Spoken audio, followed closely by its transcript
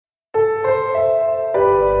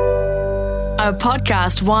A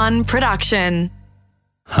Podcast One production.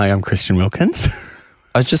 Hi, I'm Christian Wilkins.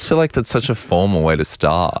 I just feel like that's such a formal way to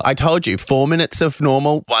start. I told you, 4 minutes of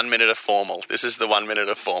normal, 1 minute of formal. This is the 1 minute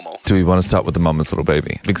of formal. Do we want to start with the mama's little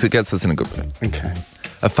baby? Because it gets us in a good mood. Okay.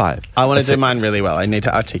 A 5. I want to do 6. mine really well. I need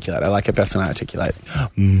to articulate. I like it best when I articulate.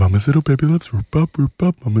 Mama's little baby loves rhubarb,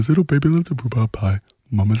 rhubarb. Mama's little baby loves a rhubarb pie.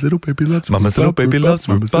 Mama's little baby loves rhubarb, Mama's little baby loves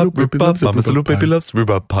Mama's rhubarb, little baby rhubarb. loves Mama's little rhubarb baby pie. loves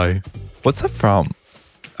rhubarb pie. What's that from?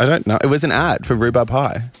 I don't know. It was an ad for rhubarb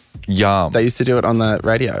pie. Yum. They used to do it on the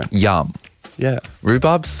radio. Yum. Yeah.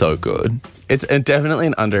 Rhubarb's so good. It's definitely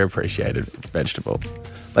an underappreciated vegetable.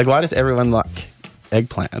 Like, why does everyone like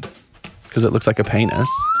eggplant? Because it looks like a penis.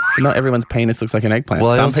 But not everyone's penis looks like an eggplant.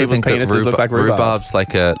 Well, I Some also people's think that penises look like rhubarbs. rhubarb's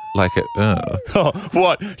like a. Oh,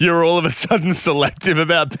 what? You're all of a sudden selective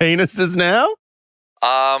about penises now?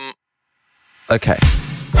 Okay.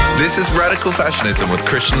 This is Radical Fashionism with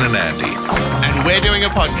Christian and Andy. And we're doing a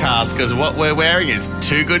podcast because what we're wearing is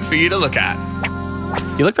too good for you to look at.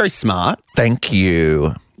 You look very smart, Thank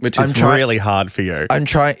you. which is really hard for you. I'm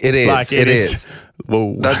trying. It is. Like, it is.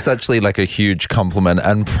 Well, That's actually like a huge compliment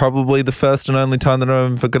and probably the first and only time that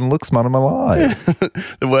I'm ever going to look smart in my life.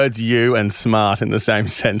 the words you and smart in the same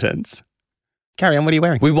sentence. Carry on, what are you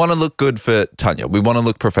wearing? We want to look good for Tanya. We want to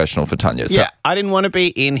look professional for Tanya. So, Yeah, I didn't want to be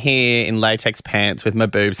in here in latex pants with my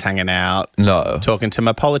boobs hanging out, No. talking to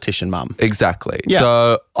my politician mum. Exactly. Yeah.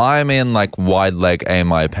 So I'm in like wide leg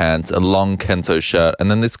AMI pants, a long Kenzo shirt, and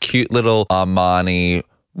then this cute little Armani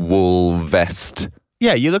wool vest.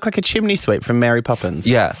 Yeah, you look like a chimney sweep from Mary Poppins.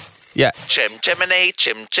 Yeah. Yeah. Chim chimney,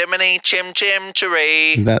 chim chimney, chim chim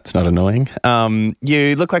cheree. That's not annoying.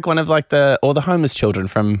 You look like one of like all the homeless children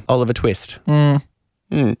from Oliver Twist.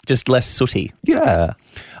 Just less sooty. Yeah.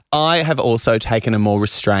 I have also taken a more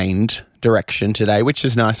restrained direction today, which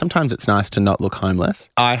is nice. Sometimes it's nice to not look homeless.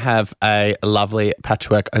 I have a lovely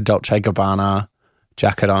patchwork Dolce & Gabbana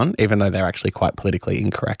jacket on, even though they're actually quite politically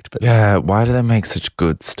incorrect. But Yeah. Why do they make such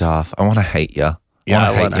good stuff? I want to hate you. I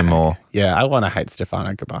want to hate you more. Yeah, I want to hate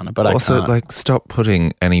Stefano Gabbana, but Also, I can't. like, stop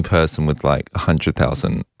putting any person with like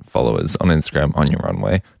 100,000 followers on Instagram on your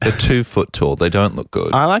runway. They're 2 foot tall. They don't look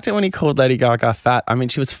good. I liked it when he called Lady Gaga fat. I mean,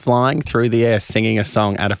 she was flying through the air singing a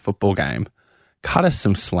song at a football game. Cut us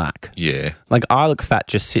some slack. Yeah. Like, I look fat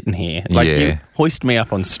just sitting here. Like, Yeah. you hoist me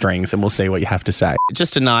up on strings and we'll see what you have to say.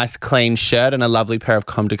 Just a nice, clean shirt and a lovely pair of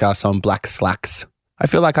Comme des Garçons black slacks. I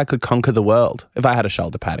feel like I could conquer the world if I had a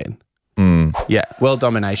shoulder pad in. Yeah, world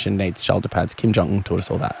domination needs shoulder pads. Kim Jong-un taught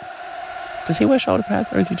us all that. Does he wear shoulder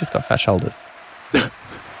pads or has he just got fat shoulders?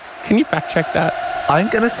 Can you fact check that? I'm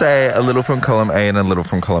going to say a little from column A and a little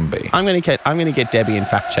from column B. I'm gonna get Debbie in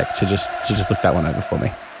fact check to just look that one over for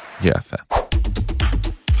me. Yeah, fair.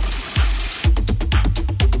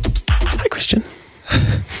 Hi, Christian.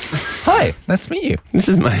 Hi, nice to meet you. This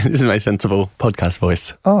is my sensible podcast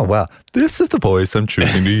voice. Oh, wow. This is the voice I'm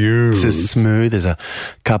choosing to use. It's as smooth as a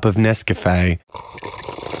cup of Nescafe.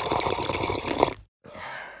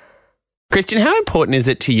 Christian, how important is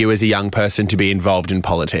it to you as a young person to be involved in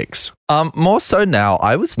politics? More so now.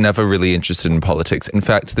 I was never really interested in politics. In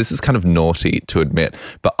fact, this is kind of naughty to admit,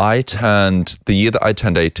 but the year that I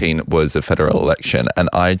turned 18 was a federal election and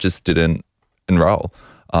I just didn't enroll.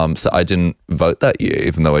 So I didn't vote that year,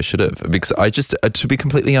 even though I should have, because I just, to be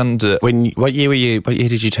completely What year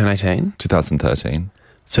did you turn 18? 2013.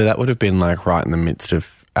 So that would have been like right in the midst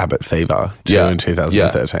of Abbott fever in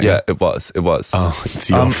 2013. Yeah, it was. Oh, it's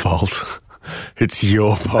your fault. It's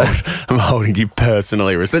your fault. I'm holding you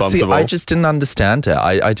personally responsible. But see, I just didn't understand it.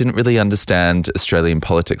 I didn't really understand Australian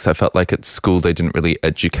politics. I felt like at school they didn't really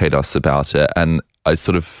educate us about it, and I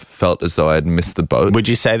sort of felt as though I had missed the boat. Would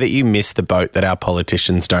you say that you missed the boat that our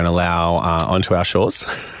politicians don't allow onto our shores?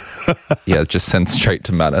 Yeah, just send straight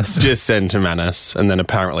to Manus. Just send to Manus and then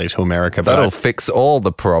apparently to America. But That'll fix all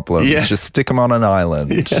the problems. Yeah. Just stick them on an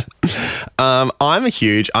island. Yeah. I'm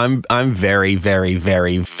very, very,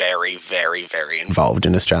 very, very, very, very involved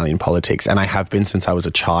in Australian politics, and I have been since I was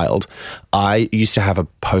a child. I used to have a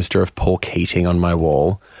poster of Paul Keating on my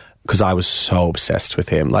wall because I was so obsessed with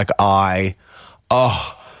him.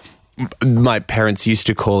 My parents used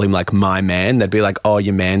to call him like my man. They'd be like, oh,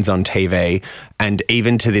 your man's on TV. And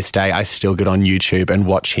even to this day, I still get on YouTube and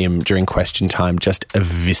watch him during question time just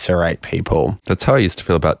eviscerate people. That's how I used to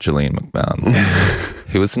feel about Julian McMahon.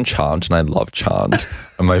 He was in Charmed and I loved Charmed.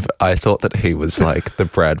 And I thought that he was like the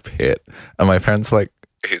Brad Pitt. And my parents were like,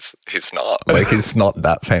 he's not. Like, he's not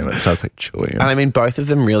that famous. And I was like, Julian. And I mean, both of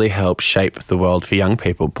them really helped shape the world for young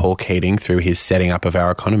people. Paul Keating through his setting up of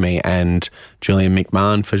our economy, and Julian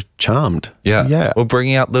McMahon for Charmed. Yeah. Well,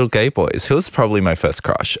 bringing out little gay boys. He was probably my first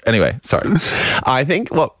crush. Anyway, sorry. I think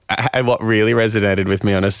what really resonated with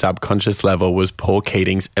me on a subconscious level was Paul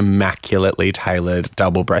Keating's immaculately tailored,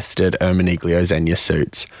 double-breasted Erminiglio Xenia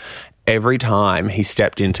suits. Every time he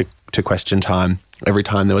stepped into Question Time, every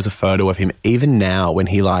time there was a photo of him, even now when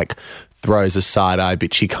he throws a side-eye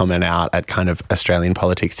bitchy comment out at kind of Australian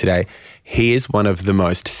politics today, he is one of the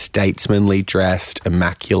most statesmanly dressed,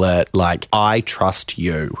 immaculate, I trust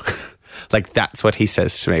you. That's what he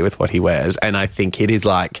says to me with what he wears. And I think it is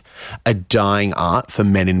a dying art for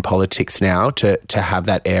men in politics now to have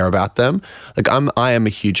that air about them. I am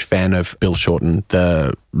a huge fan of Bill Shorten,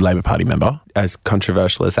 the Labor Party member, as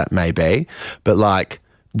controversial as that may be. But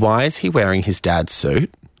why is he wearing his dad's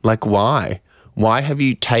suit? Why? Why have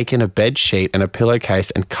you taken a bed sheet and a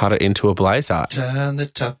pillowcase and cut it into a blazer? Turn the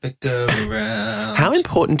topic around. How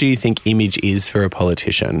important do you think image is for a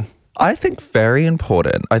politician? I think very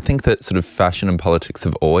important. I think that sort of fashion and politics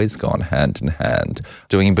have always gone hand in hand.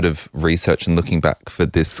 Doing a bit of research and looking back for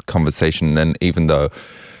this conversation, and even though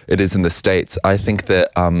it is in the States, I think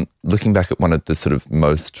that looking back at one of the sort of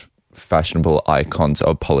most fashionable icons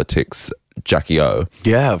of politics, Jackie O.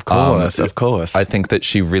 Yeah, of course. I think that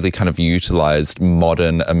she really kind of utilised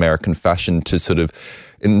modern American fashion to sort of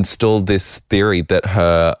install this theory that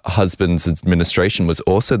her husband's administration was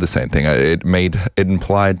also the same thing. It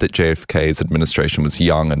implied that JFK's administration was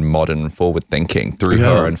young and modern and forward-thinking through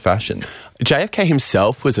her own fashion. JFK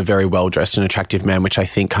himself was a very well-dressed and attractive man, which I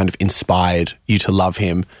think kind of inspired you to love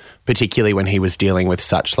him, particularly when he was dealing with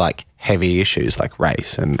such heavy issues like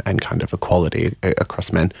race and kind of equality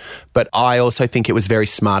across men. But I also think it was very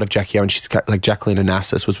smart of Jackie O, and she's Jacqueline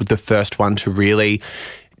Onassis was the first one to really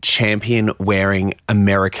champion wearing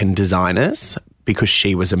American designers because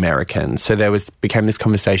she was American. So there became this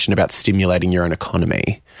conversation about stimulating your own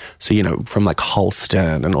economy. So, from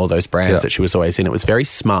Holston and all those brands that she was always in, it was very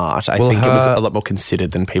smart. I think it was a lot more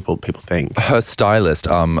considered than people think. Her stylist,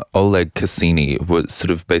 Oleg Cassini, was sort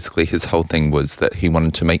of basically his whole thing was that he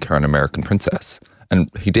wanted to make her an American princess. And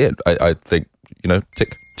he did. I think, tick.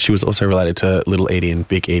 She was also related to Little Edie and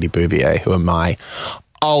Big Edie Bouvier, who are my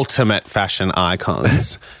ultimate fashion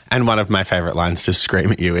icons. And one of my favourite lines to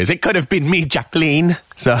scream at you is, "It could have been me, Jacqueline."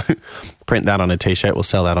 So print that on a T-shirt. We'll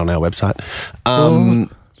sell that on our website. I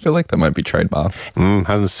feel like that might be trademark.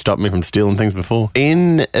 Hasn't stopped me from stealing things before.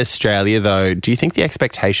 In Australia, though, do you think the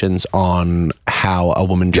expectations on how a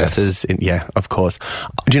woman dresses... Yes. Yeah, of course.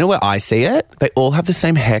 Do you know where I see it? They all have the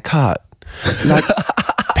same haircut.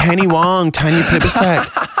 Penny Wong, Tanya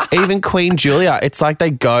Plibersek, even Queen Julia. It's they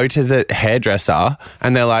go to the hairdresser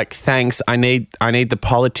and they're like, "Thanks, I need the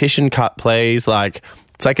politician cut, please."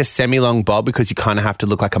 It's a semi-long bob because you kind of have to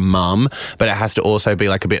look like a mum, but it has to also be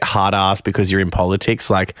a bit hard-ass because you're in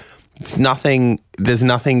politics. There's nothing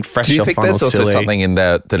fresh. Do you or think fun there's or also silly. something in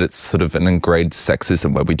there that it's sort of an ingrained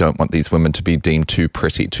sexism where we don't want these women to be deemed too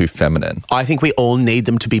pretty, too feminine? I think we all need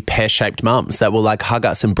them to be pear-shaped mums that will hug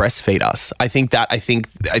us and breastfeed us. I think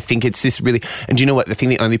it's this really, and do you know what? I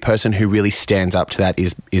think the only person who really stands up to that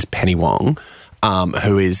is Penny Wong,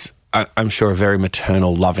 who is, I'm sure, a very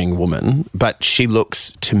maternal, loving woman, but she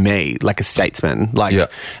looks to me like a statesman,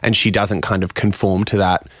 and she doesn't kind of conform to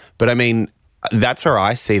that. But I mean, that's where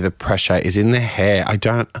I see the pressure is in the hair. I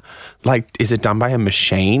don't is it done by a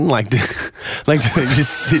machine? Do they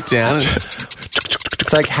just sit down?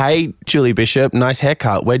 It's "Hey, Julie Bishop, nice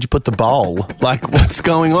haircut. Where'd you put the bowl?" What's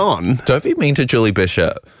going on? Don't be mean to Julie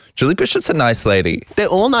Bishop. Julie Bishop's a nice lady. They're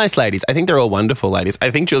all nice ladies. I think they're all wonderful ladies.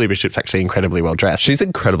 I think Julie Bishop's actually incredibly well dressed. She's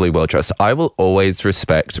incredibly well dressed. I will always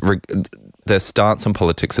respect their stance on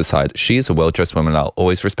politics aside. She is a well-dressed woman. I'll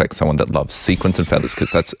always respect someone that loves sequins and feathers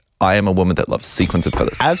because I am a woman that loves sequins and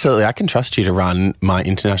feathers. Absolutely. I can trust you to run my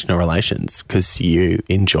international relations because you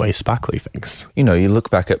enjoy sparkly things. You look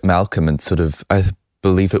back at Malcolm and sort of, I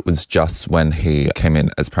believe it was just when he came in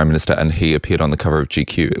as Prime Minister and he appeared on the cover of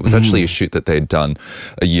GQ. It was actually a shoot that they'd done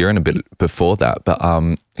a year and a bit before that, but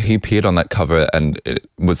he appeared on that cover and it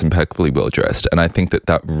was impeccably well dressed. And I think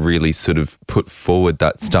that really sort of put forward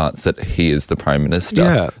that stance that he is the Prime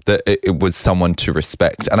Minister, that it was someone to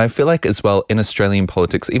respect. And I feel like as well in Australian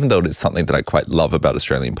politics, even though it is something that I quite love about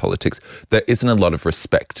Australian politics, there isn't a lot of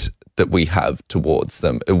respect that we have towards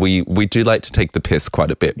them. We do like to take the piss quite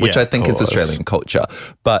a bit, which I think is Australian culture.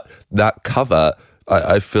 But that cover,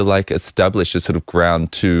 I feel like established a sort of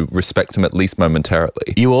ground to respect him at least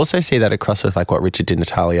momentarily. You also see that across with what Richard Di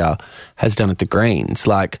Natalia has done at the Greens.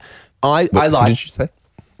 What did you say?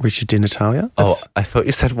 Richard did Natalia? Oh, I thought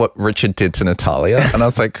you said what Richard did to Natalia. And I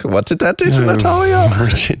was like, what did Dad do to Natalia?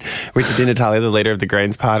 Richard did Natalia, the leader of the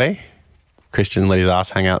Greens Party. Christian let his ass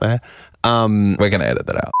hang out there. We're going to edit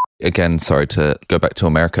that out. Again, sorry to go back to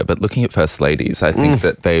America, but looking at First Ladies, I think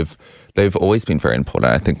that they've always been very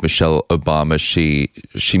important. I think Michelle Obama,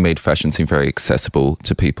 she made fashion seem very accessible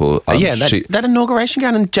to people. That inauguration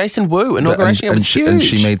gown and Jason Wu inauguration gown was huge. And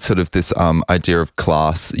she made sort of this idea of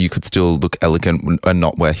class. You could still look elegant and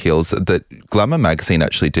not wear heels. That Glamour magazine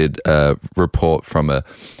actually did a report from an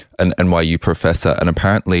NYU professor, and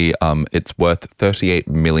apparently it's worth $38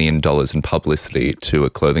 million in publicity to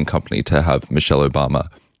a clothing company to have Michelle Obama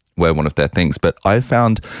wear one of their things. But I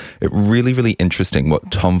found it really, really interesting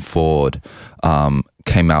what Tom Ford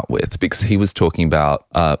came out with, because he was talking about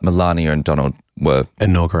Melania and Donald were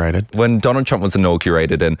inaugurated. When Donald Trump was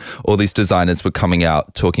inaugurated and all these designers were coming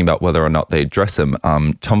out talking about whether or not they'd dress him,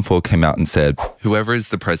 Tom Ford came out and said, whoever is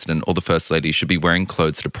the president or the first lady should be wearing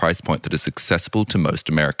clothes at a price point that is accessible to most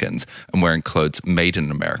Americans and wearing clothes made in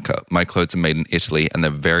America. My clothes are made in Italy and they're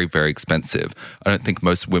very, very expensive. I don't think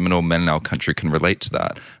most women or men in our country can relate to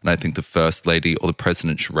that. And I think the first lady or the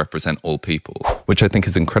president should represent all people, which I think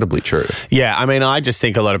is incredibly true. Yeah, I mean, I just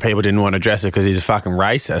think a lot of people didn't want to dress it because he's a fucking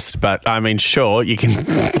racist. But I mean, sure, you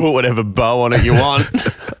can put whatever bow on it you want.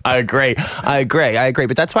 I agree.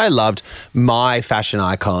 But that's why I loved my fashion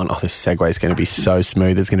icon. Oh, this segue is going to be so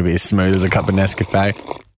smooth. It's going to be as smooth as a cup of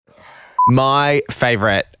Nescafe. My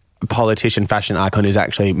favourite politician fashion icon is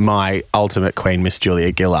actually my ultimate queen, Miss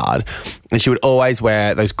Julia Gillard. And she would always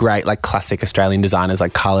wear those great, like, classic Australian designers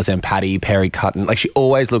like Carla Zampatti, Perry Cotton. Like, she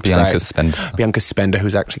always looked Bianca great. Spender. Bianca Spender,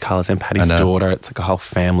 who's actually Carla Zampatti's daughter. It's like a whole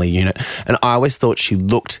family unit. And I always thought she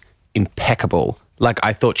looked impeccable. Like,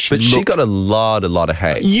 I thought she got a lot of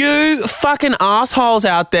hate. You fucking assholes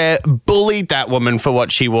out there bullied that woman for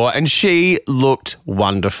what she wore, and she looked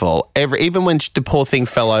wonderful. Even when the poor thing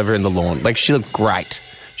fell over in the lawn, like, she looked great.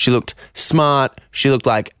 She looked smart. She looked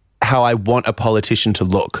like how I want a politician to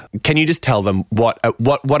look. Can you just tell them what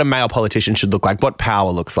a male politician should look like, what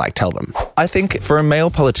power looks like? Tell them. I think for a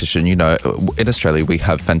male politician, you know, in Australia, we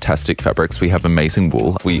have fantastic fabrics. We have amazing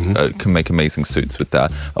wool. We can make amazing suits with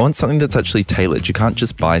that. I want something that's actually tailored. You can't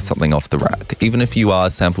just buy something off the rack. Even if you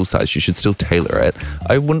are sample size, you should still tailor it.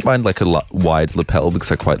 I wouldn't mind like a wide lapel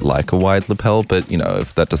because I quite like a wide lapel, but, you know,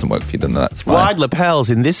 if that doesn't work for you, then that's fine. Wide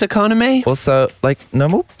lapels in this economy? Also, like, no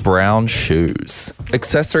more brown shoes.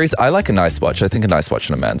 Accessories. I like a nice watch. I think a nice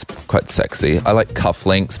watch on a man's quite sexy. I like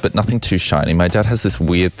cufflinks, but nothing too shiny. My dad has this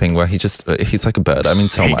weird thing where he's like a bird. I mean,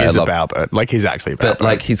 so am I. He is a bowerbird. Like, he's actually a bowerbird. But,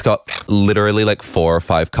 like, he's got literally like 4 or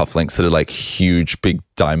 5 cufflinks that are like huge, big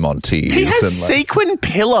diamantes. He has sequin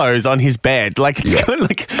pillows on his bed. Like, it's kind of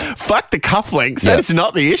like, fuck the cufflinks. Yeah. That's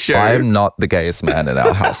not the issue. I am not the gayest man in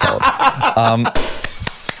our household.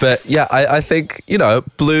 But yeah, I think, you know,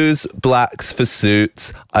 blues, blacks for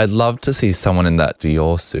suits. I'd love to see someone in that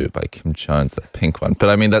Dior suit by Kim Jones, that pink one. But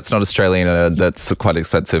I mean, that's not Australian and that's quite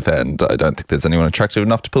expensive and I don't think there's anyone attractive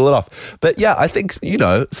enough to pull it off. But yeah, I think, you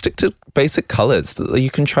know, stick to basic colours. You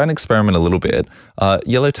can try and experiment a little bit.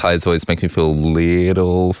 Yellow ties always make me feel a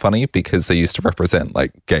little funny because they used to represent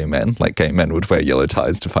like gay men. Like gay men would wear yellow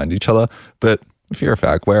ties to find each other. But if you're a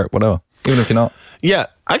fag, wear it, whatever. Even if you're not. Yeah,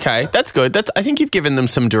 okay, that's good. I think you've given them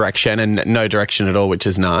some direction and no direction at all, which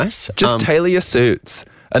is nice. Just tailor your suits.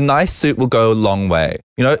 A nice suit will go a long way.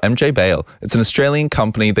 You know, MJ Bale, it's an Australian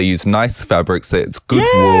company. They use nice fabrics. It's good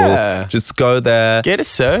wool. Just go there. Get a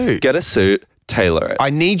suit. Tailor it.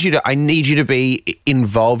 I need you to be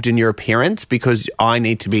involved in your appearance because I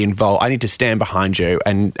need to be involved. I need to stand behind you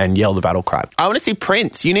and yell the battle cry. I want to see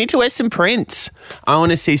prints. You need to wear some prints. I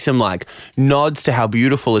want to see some like nods to how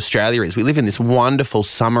beautiful Australia is. We live in this wonderful,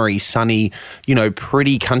 summery, sunny, you know,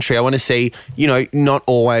 pretty country. I want to see, you know, not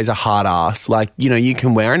always a hard ass. Like, you know, you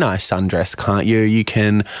can wear a nice sundress, can't you? You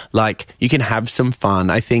can have some fun.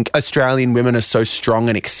 I think Australian women are so strong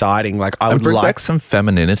and exciting. Like, I would bring like back some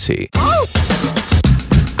femininity.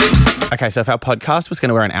 Okay, so if our podcast was going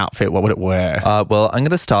to wear an outfit, what would it wear? Well, I'm going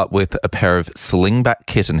to start with a pair of slingback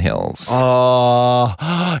kitten heels. Oh,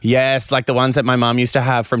 yes, like the ones that my mum used to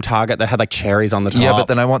have from Target that had like cherries on the top. Yeah, but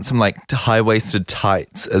then I want some like high-waisted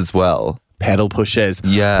tights as well. Pedal pushers.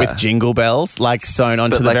 Yeah. With jingle bells like sewn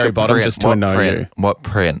onto the like very bottom just to annoy you. What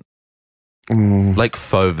print? Like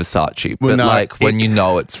faux Versace, but no, like when you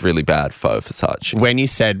know it's really bad faux Versace. When you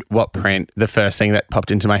said what print, the first thing that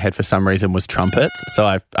popped into my head for some reason was trumpets. So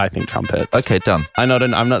I think trumpets. Okay, done.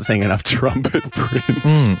 I'm not seeing enough trumpet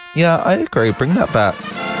print. Yeah, I agree. Bring that back.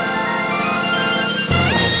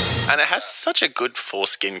 And it has such a good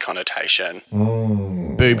foreskin connotation.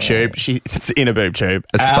 boob tube. She's in a boob tube.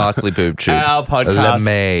 A sparkly boob tube. Our podcast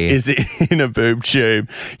LeMay. is in a boob tube.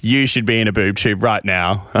 You should be in a boob tube right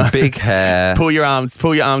now. Big hair. Pull your arms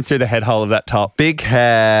through the head hole of that top. Big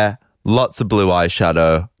hair, lots of blue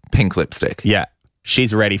eyeshadow, pink lipstick. Yeah.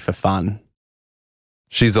 She's ready for fun.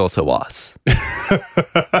 She's also us.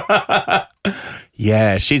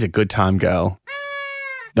 Yeah, she's a good time girl.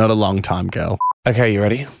 Not a long time girl. Okay, you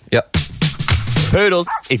ready? Yep. Poodles,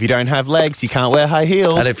 if you don't have legs, you can't wear high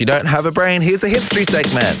heels. And if you don't have a brain, here's a history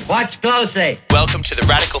segment. Watch closely. Welcome to the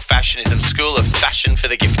Radical Fashionism School of Fashion for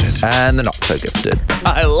the Gifted. And the not so gifted.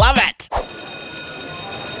 I love it.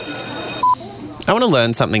 I want to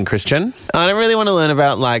learn something, Christian. I don't really want to learn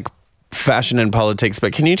about fashion and politics,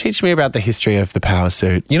 but can you teach me about the history of the power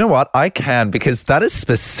suit? You know what? I can, because that is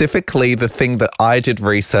specifically the thing that I did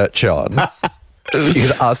research on. You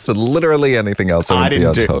could ask for literally anything else. I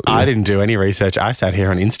didn't do any research. I sat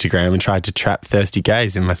here on Instagram and tried to trap thirsty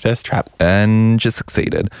gays in my thirst trap. And just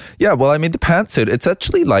succeeded. Yeah, well, I mean, the pantsuit, it's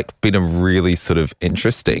actually been a really sort of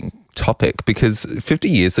interesting topic, because 50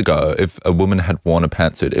 years ago, if a woman had worn a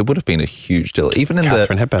pantsuit, it would have been a huge deal. Even in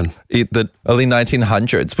Catherine Hepburn. The early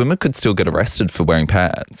 1900s, women could still get arrested for wearing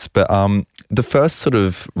pants. But the first sort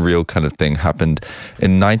of real kind of thing happened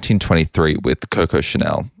in 1923 with Coco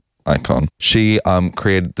Chanel icon. She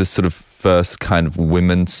created this sort of first kind of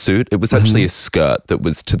women's suit. It was actually a skirt that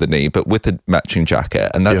was to the knee, but with a matching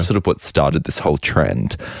jacket. And that's sort of what started this whole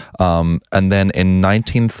trend. And then in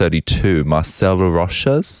 1932, Marcel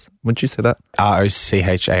Rochas, would you say that?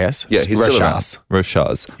 Rochas? Yeah, he's still around.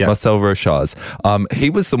 Rochas. Yeah. Marcel Rochas.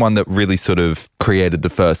 He was the one that really sort of created the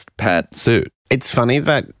first pantsuit. It's funny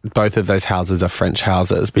that both of those houses are French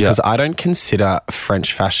houses, because I don't consider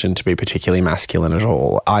French fashion to be particularly masculine at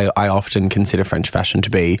all. I often consider French fashion to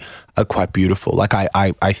be quite beautiful.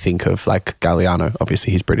 I think of Galliano,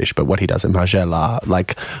 obviously he's British, but what he does at Margiela,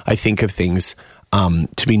 I think of things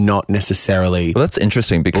to be not necessarily. Well, that's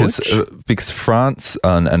interesting because France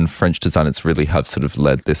and French designers really have sort of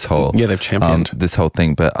led this whole they've championed this whole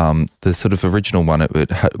thing. But the sort of original one,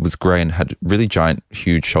 it was grey and had really giant,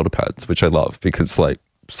 huge shoulder pads, which I love because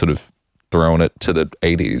sort of thrown it to the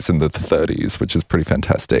 80s and the 30s, which is pretty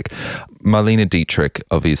fantastic. Marlene Dietrich,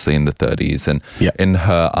 obviously in the 30s, and in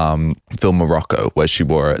her film Morocco, where she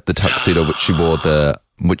wore the tuxedo, which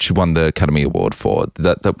she won the Academy Award for.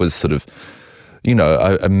 That was sort of,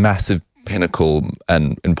 a massive pinnacle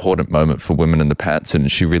and important moment for women in the pants,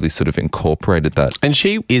 and she really sort of incorporated that. And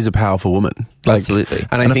she is a powerful woman. Absolutely.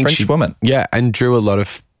 And I think a French woman. Yeah, and drew a lot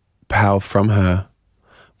of power from her.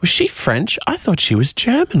 Was she French? I thought she was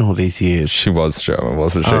German all these years. She was German,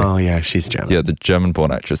 wasn't she? Oh, yeah, she's German. Yeah, the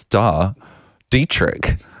German-born actress,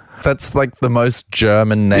 Dietrich. That's the most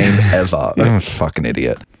German name ever. I'm a fucking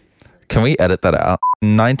idiot. Can we edit that out?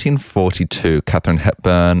 In 1942, Katharine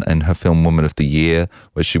Hepburn in her film Woman of the Year,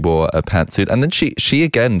 where she wore a pantsuit, and then she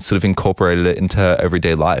again sort of incorporated it into her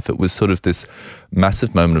everyday life. It was sort of this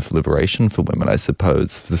massive moment of liberation for women, I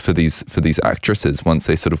suppose, for these actresses once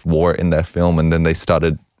they sort of wore it in their film and then they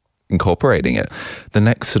started incorporating it. The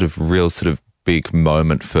next sort of real sort of big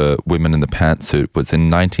moment for women in the pantsuit was in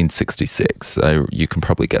 1966. You can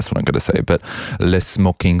probably guess what I'm going to say, but Le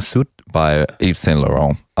Smoking Suit by Yves Saint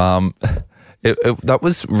Laurent. That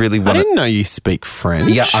was really one. I didn't know you speak French.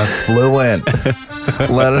 Yeah, I'm fluent.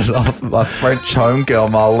 Learned it off my French homegirl,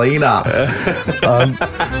 Marlena.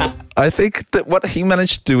 I think that what he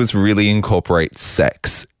managed to do was really incorporate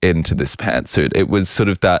sex into this pantsuit. It was sort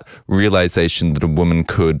of that realization that a woman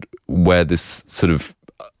could wear this sort of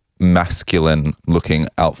masculine looking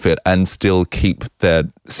outfit and still keep their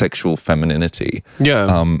sexual femininity,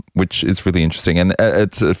 which is really interesting. And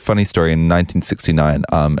it's a funny story. In 1969,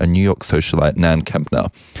 a New York socialite, Nan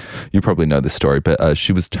Kempner, you probably know this story, but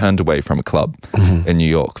she was turned away from a club in New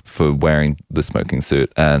York for wearing the smoking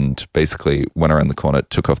suit, and basically went around the corner,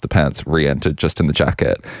 took off the pants, re-entered just in the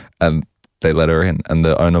jacket, and they let her in. And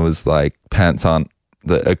the owner was like,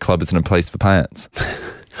 a club isn't a place for pants.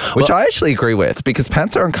 Which I actually agree with, because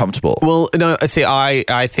pants are uncomfortable. Well, no, see,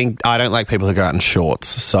 I think I don't like people who go out in shorts,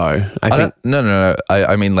 so I think... No.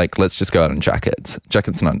 I mean, let's just go out in jackets.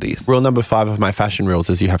 Jackets and undies. Rule number 5 of my fashion rules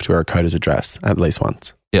is you have to wear a coat as a dress at least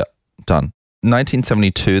once. Yeah, done.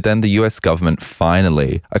 1972, then the US government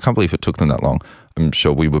finally, I can't believe it took them that long. I'm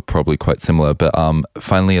sure we were probably quite similar, but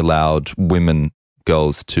finally allowed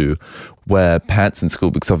girls to wear pants in school,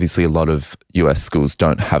 because obviously a lot of US schools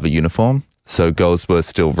don't have a uniform. So girls were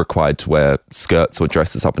still required to wear skirts or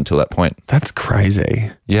dresses up until that point. That's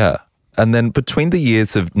crazy. Yeah. And then between the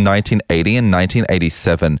years of 1980 and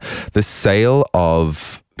 1987, the sale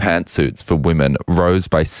of pantsuits for women rose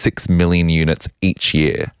by 6 million units each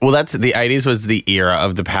year. Well, the 80s was the era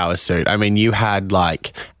of the power suit. I mean, you had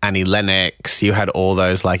like Annie Lennox, you had all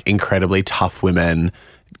those like incredibly tough women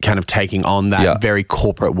kind of taking on that very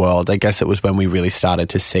corporate world. I guess it was when we really started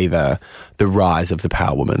to see the rise of the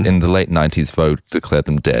power woman. In the late 90s, Vogue declared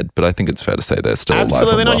them dead, but I think it's fair to say they're still alive.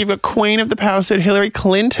 Absolutely not. Well. You've got Queen of the power suit, Hillary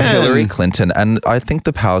Clinton. And I think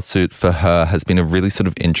the power suit for her has been a really sort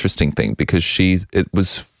of interesting thing because it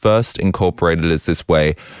was first incorporated as this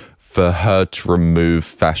way for her to remove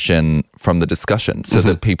fashion from the discussion so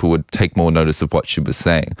that people would take more notice of what she was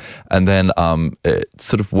saying. And then it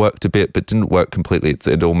sort of worked a bit but didn't work completely.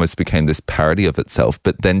 It almost became this parody of itself.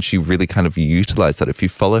 But then she really kind of utilised that. If you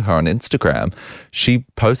follow her on Instagram, she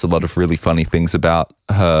posts a lot of really funny things about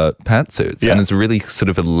her pantsuits and has really sort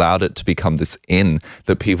of allowed it to become this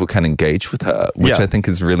that people can engage with her, which I think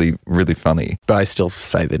is really, really funny. But I still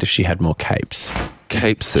say that if she had more capes...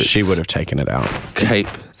 Cape suits. She would have taken it out. Cape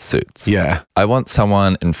suits. Yeah. I want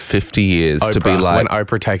someone in 50 years Oprah, to be like... when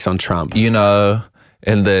Oprah takes on Trump. You know,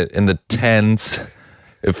 in the 10s,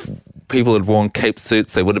 if people had worn cape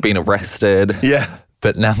suits, they would have been arrested. Yeah.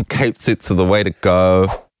 But now cape suits are the way to go.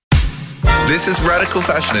 This is Radical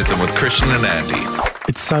Fashionism with Christian and Andy.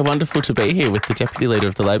 It's so wonderful to be here with the Deputy Leader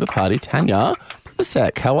of the Labor Party, Tanya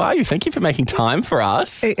Plibersek. How are you? Thank you for making time for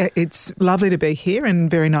us. It's lovely to be here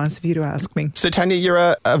and very nice of you to ask me. So, Tanya,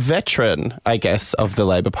 you're a veteran, I guess, of the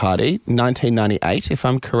Labor Party, 1998, if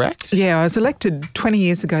I'm correct? Yeah, I was elected 20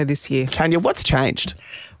 years ago this year. Tanya, what's changed?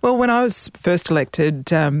 Well, when I was first elected,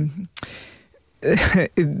 there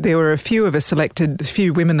were a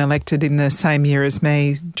few women elected in the same year as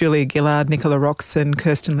me: Julia Gillard, Nicola Roxon,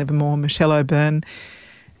 Kirsten Livermore, Michelle O'Byrne.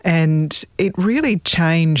 And it really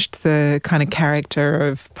changed the kind of character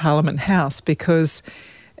of Parliament House because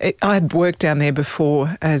I had worked down there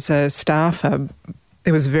before as a staffer.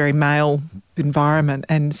 It was a very male environment,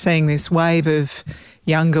 and seeing this wave of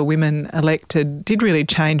younger women elected did really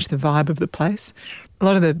change the vibe of the place. A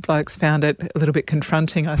lot of the blokes found it a little bit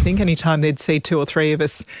confronting, I think. Anytime they'd see two or three of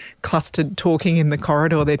us clustered talking in the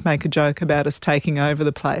corridor, they'd make a joke about us taking over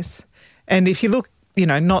the place. And if you look,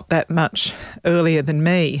 not that much earlier than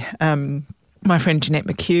me, my friend Jeanette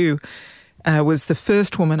McHugh was the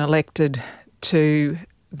first woman elected to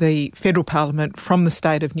the federal parliament from the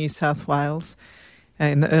state of New South Wales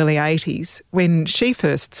in the early 80s. When she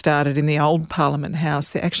first started in the old Parliament House,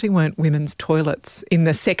 there actually weren't women's toilets in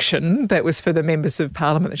the section that was for the members of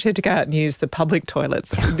parliament. She had to go out and use the public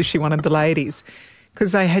toilets if she wanted the ladies,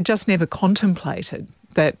 because they had just never contemplated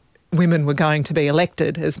that women were going to be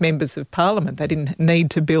elected as members of parliament. They didn't need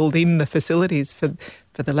to build in the facilities for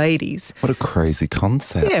the ladies. What a crazy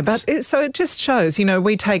concept. Yeah, but so it just shows,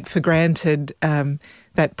 we take for granted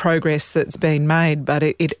that progress that's been made, but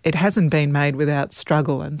it hasn't been made without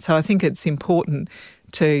struggle. And so I think it's important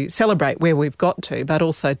to celebrate where we've got to, but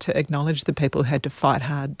also to acknowledge the people who had to fight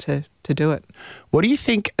hard to do it. What do you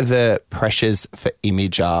think the pressures for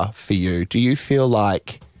image are for you? Do you feel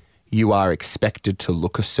like you are expected to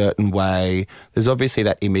look a certain way? There's obviously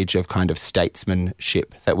that image of kind of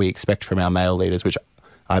statesmanship that we expect from our male leaders, which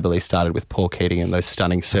I believe started with Paul Keating in those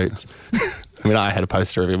stunning suits. I mean, I had a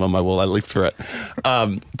poster of him on my wall. I lived through it.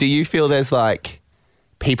 Do you feel there's like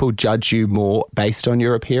people judge you more based on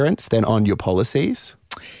your appearance than on your policies?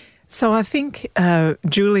 So I think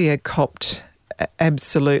Julia copped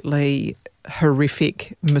absolutely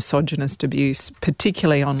horrific misogynist abuse,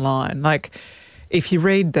 particularly online. Like, if you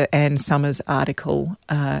read the Anne Summers article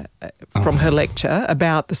from her lecture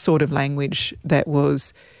about the sort of language that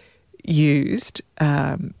was used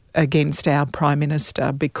against our Prime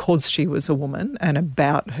Minister because she was a woman and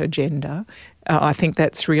about her gender, I think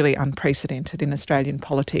that's really unprecedented in Australian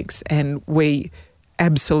politics, and we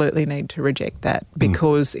absolutely need to reject that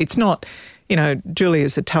because it's not,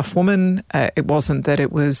 Julia's a tough woman. It wasn't that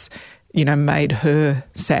it was, made her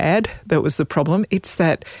sad. That was the problem. It's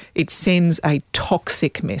that it sends a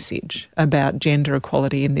toxic message about gender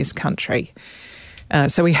equality in this country.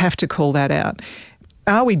 So we have to call that out.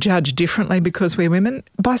 Are we judged differently because we're women?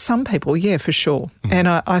 By some people, yeah, for sure. And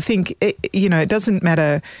I think, it doesn't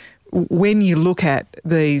matter when you look at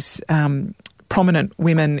these prominent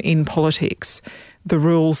women in politics, the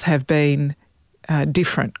rules have been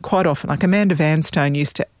different quite often. Like Amanda Vanstone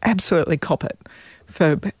used to absolutely cop it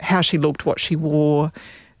for how she looked, what she wore.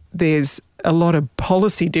 There's a lot of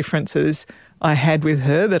policy differences I had with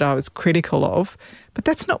her that I was critical of, but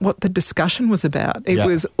that's not what the discussion was about. It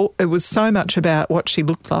was so much about what she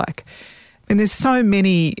looked like. And there's so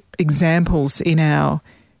many examples in our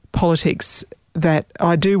politics that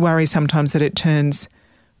I do worry sometimes that it turns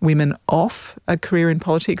women off a career in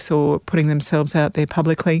politics or putting themselves out there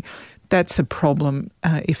publicly. That's a problem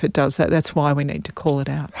if it does that. That's why we need to call it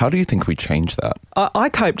out. How do you think we change that? I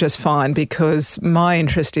cope just fine because my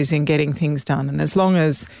interest is in getting things done. And as long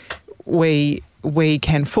as we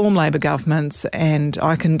can form Labor governments and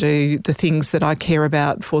I can do the things that I care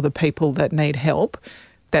about for the people that need help,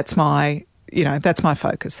 that's my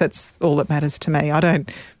focus. That's all that matters to me. I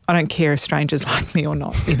don't care if strangers like me or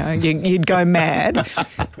not. You'd go mad.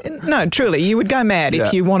 No, truly, you would go mad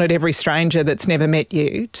if you wanted every stranger that's never met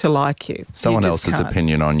you to like you. Someone else's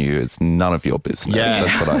opinion on you is none of your business. Yeah.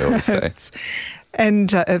 That's what I always say. And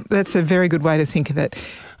that's a very good way to think of it.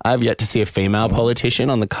 I've yet to see a female politician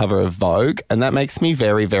on the cover of Vogue, and that makes me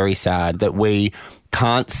very, very sad that we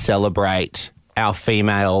can't celebrate our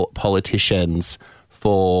female politicians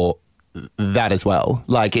for that as well.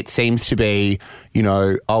 Like, it seems to be,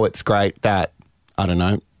 it's great that, I don't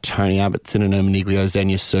know, Tony Abbott's in an Ermenegildo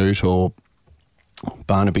Zegna suit or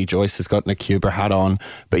Barnaby Joyce has got an Cuba hat on,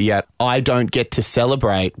 but yet I don't get to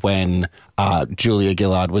celebrate when Julia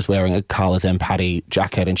Gillard was wearing a Carla's Empathy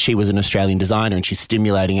jacket and she was an Australian designer and she's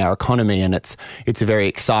stimulating our economy, and it's a very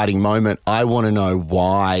exciting moment. I want to know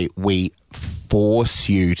why we force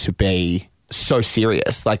you to be so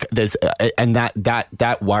serious. Like, there's and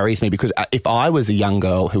that worries me, because if I was a young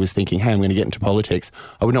girl who was thinking, hey, I'm going to get into politics,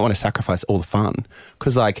 I would not want to sacrifice all the fun,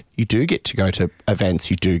 because like, you do get to go to events,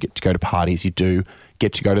 you do get to go to parties, you do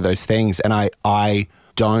get to go to those things, and I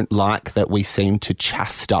don't like that we seem to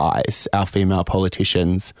chastise our female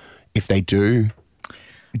politicians if they do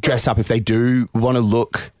dress up, if they do want to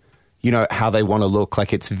look, how they want to look.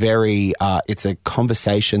 Like, it's very it's a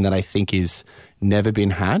conversation that I think is never been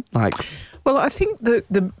had. Like, well, I think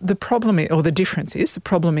the problem is, or the difference is, the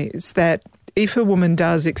problem is that if a woman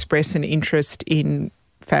does express an interest in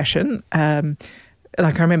fashion,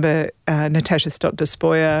 like I remember Natasha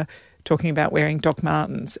Stott-Despoja talking about wearing Doc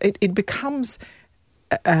Martens, it becomes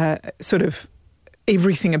sort of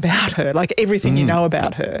everything about her, like everything you know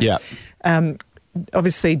about her. Yeah.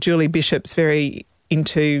 Obviously, Julie Bishop's very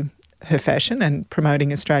into her fashion and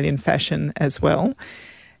promoting Australian fashion as well.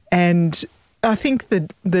 And I think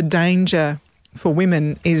the danger for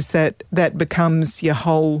women is that becomes your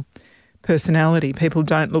whole personality. People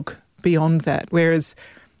don't look beyond that. Whereas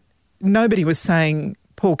nobody was saying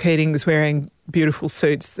Paul Keating's wearing beautiful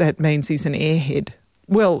suits, that means he's an airhead.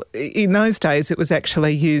 Well, in those days it was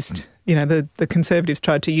actually used, the Conservatives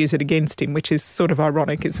tried to use it against him, which is sort of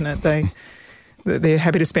ironic, isn't it? They're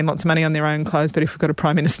happy to spend lots of money on their own clothes, but if we've got a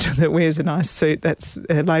Prime Minister that wears a nice suit, that's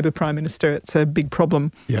a Labor Prime Minister, it's a big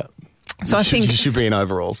problem. Yeah. So I think you should be in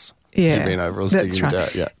overalls. Yeah, should be in overalls. that's right.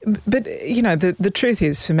 Dirt, yeah. But the truth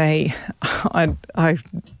is, for me, I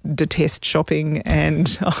detest shopping,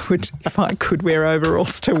 and I would, if I could wear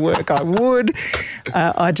overalls to work, I would.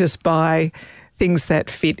 I just buy things that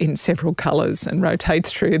fit in several colours and rotate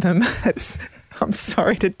through them. I'm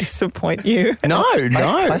sorry to disappoint you. No.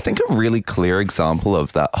 I think a really clear example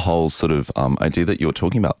of that whole sort of idea that you're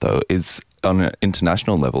talking about, though, is on an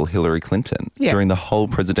international level, Hillary Clinton. Yeah. During the whole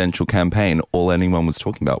presidential campaign, all anyone was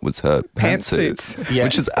talking about was her pantsuits,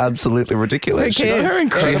 which is absolutely ridiculous. Her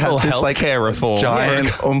incredible she had this, healthcare reform. Giant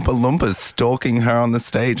Oompa Loompas stalking her on the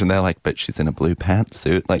stage, and they're like, but she's in a blue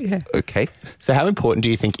pantsuit. Like, okay. So how important do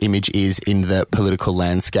you think image is in the political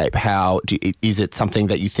landscape? Is it something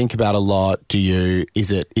that you think about a lot?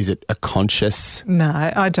 Is it a conscious?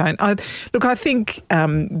 No, I don't. I think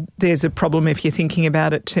there's a problem if you're thinking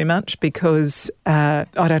about it too much, because I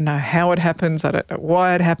don't know how it happens, I don't know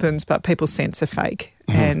why it happens, but people sense a fake.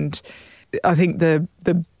 Mm-hmm. And I think the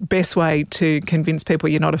best way to convince people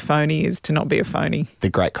you're not a phony is to not be a phony. The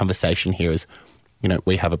great conversation here is,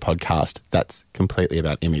 we have a podcast that's completely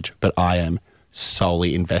about image, but I am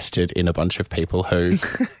solely invested in a bunch of people who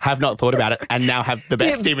have not thought about it and now have the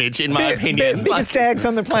best image, in my opinion. Biggest tags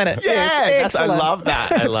on the planet. Yeah, yes, I love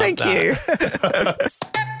that. I love Thank that. you.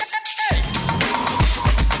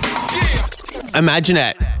 Imagine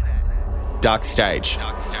it. Dark stage.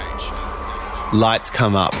 Lights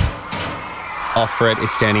come up. Offred is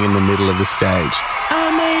standing in the middle of the stage.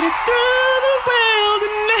 I made it through the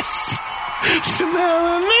wilderness. Somehow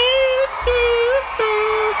I made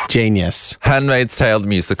it through. Genius. Handmaid's Tale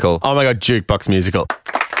musical. Oh my God, jukebox musical.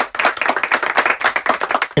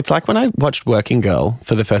 It's like when I watched Working Girl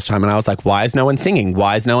for the first time and I was like, why is no one singing?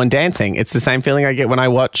 Why is no one dancing? It's the same feeling I get when I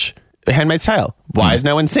watch Handmaid's Tale. Why is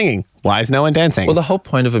no one singing? Why is no one dancing? Well, the whole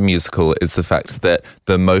point of a musical is the fact that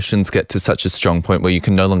the emotions get to such a strong point where you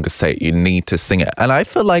can no longer say it, you need to sing it. And I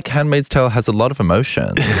feel like Handmaid's Tale has a lot of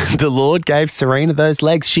emotions. The Lord gave Serena those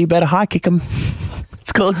legs. She better high kick them.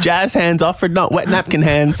 It's called jazz hands, Offred, not wet napkin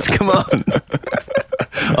hands. Come on.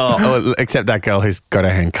 Except that girl who's got her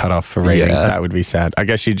hand cut off for reading. Yeah. That would be sad. I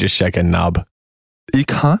guess she'd just shake a nub. You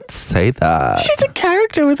can't say that. She's a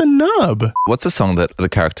character with a nub. What's a song that the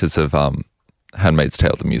characters of Handmaid's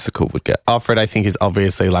Tale, the musical, would get? Offred, I think, is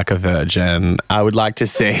obviously like a virgin. I would like to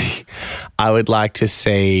see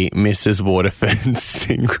Mrs. Waterford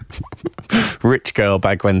sing Rich Girl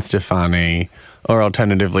by Gwen Stefani, or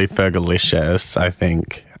alternatively Fergalicious, I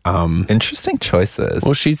think. Interesting choices.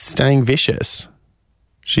 Well, she's staying vicious.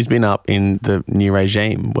 She's been up in the new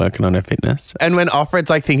regime working on her fitness. And when Offred's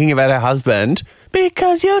like thinking about her husband,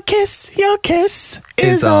 because your kiss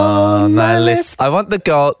is on my list. I want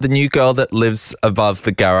the new girl that lives above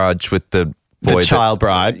the garage with the boy. The child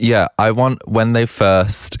bride. Yeah, I want, when they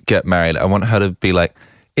first get married, I want her to be like,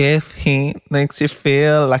 if he makes you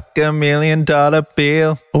feel like $1 million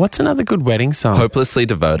bill. What's another good wedding song? Hopelessly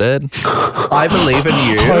Devoted. I believe in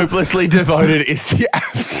you. Hopelessly Devoted is the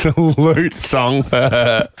absolute song for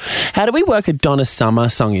her. How do we work a Donna Summer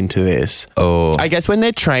song into this? Oh. I guess when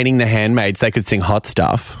they're training the handmaids, they could sing Hot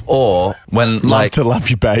Stuff. Or when Love to Love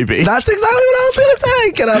You Baby. That's exactly what I was going to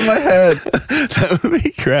say. Get out of my head. That would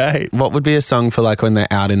be great. What would be a song for like when they're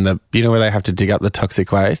out in the, you know, where they have to dig up the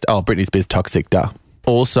toxic waste? Oh, Britney Spears' Toxic Duh.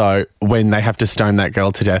 Also, when they have to stone that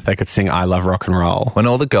girl to death, they could sing I Love Rock and Roll. When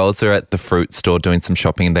all the girls are at the fruit store doing some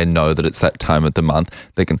shopping and they know that it's that time of the month,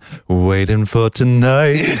 they can, waiting for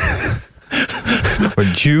tonight, when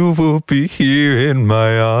you will be here in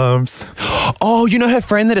my arms. Oh, you know her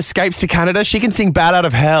friend that escapes to Canada? She can sing Bad Out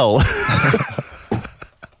of Hell.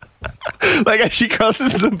 Like as she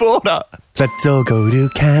crosses the border. Let's all go to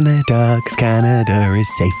Canada, because Canada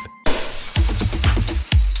is safe.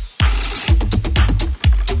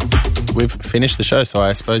 We've finished the show, so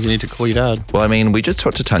I suppose you need to call your dad. Well, I mean, we just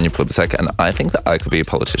talked to Tanya Plibersek, and I think that I could be a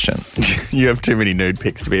politician. You have too many nude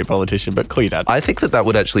pics to be a politician, but call your dad. I think that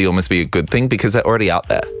would actually almost be a good thing because they're already out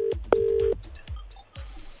there.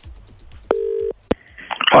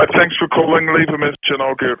 Hi, thanks for calling. Leave a message and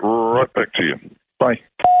I'll get right back to you. Bye.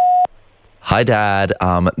 Hi, Dad.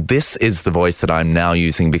 This is the voice that I'm now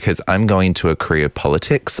using because I'm going to a career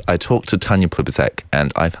politics. I talked to Tanya Plibersek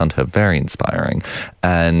and I found her very inspiring.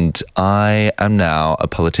 And I am now a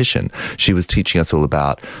politician. She was teaching us all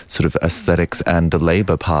about sort of aesthetics and the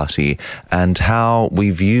Labour Party and how we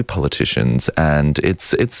view politicians. And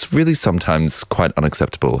it's really sometimes quite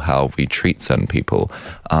unacceptable how we treat certain people.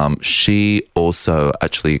 She also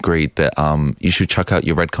actually agreed that you should chuck out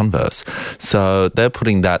your red Converse. So they're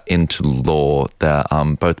putting that into law.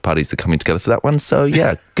 Both parties are coming together for that one. So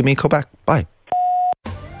yeah, give me a call back. Bye.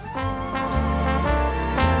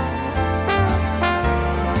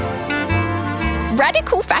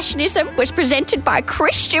 Radical Fashionism was presented by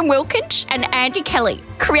Christian Wilkins and Andy Kelly,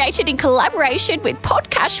 created in collaboration with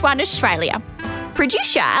Podcast One Australia.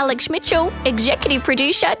 Producer Alex Mitchell, executive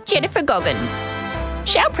producer Jennifer Goggin.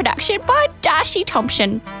 Sound production by Darcy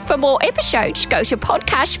Thompson. For more episodes, go to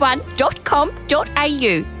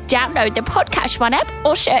podcastone.com.au. Download the Podcast One app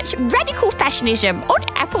or search Radical Fashionism on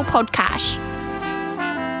Apple Podcasts.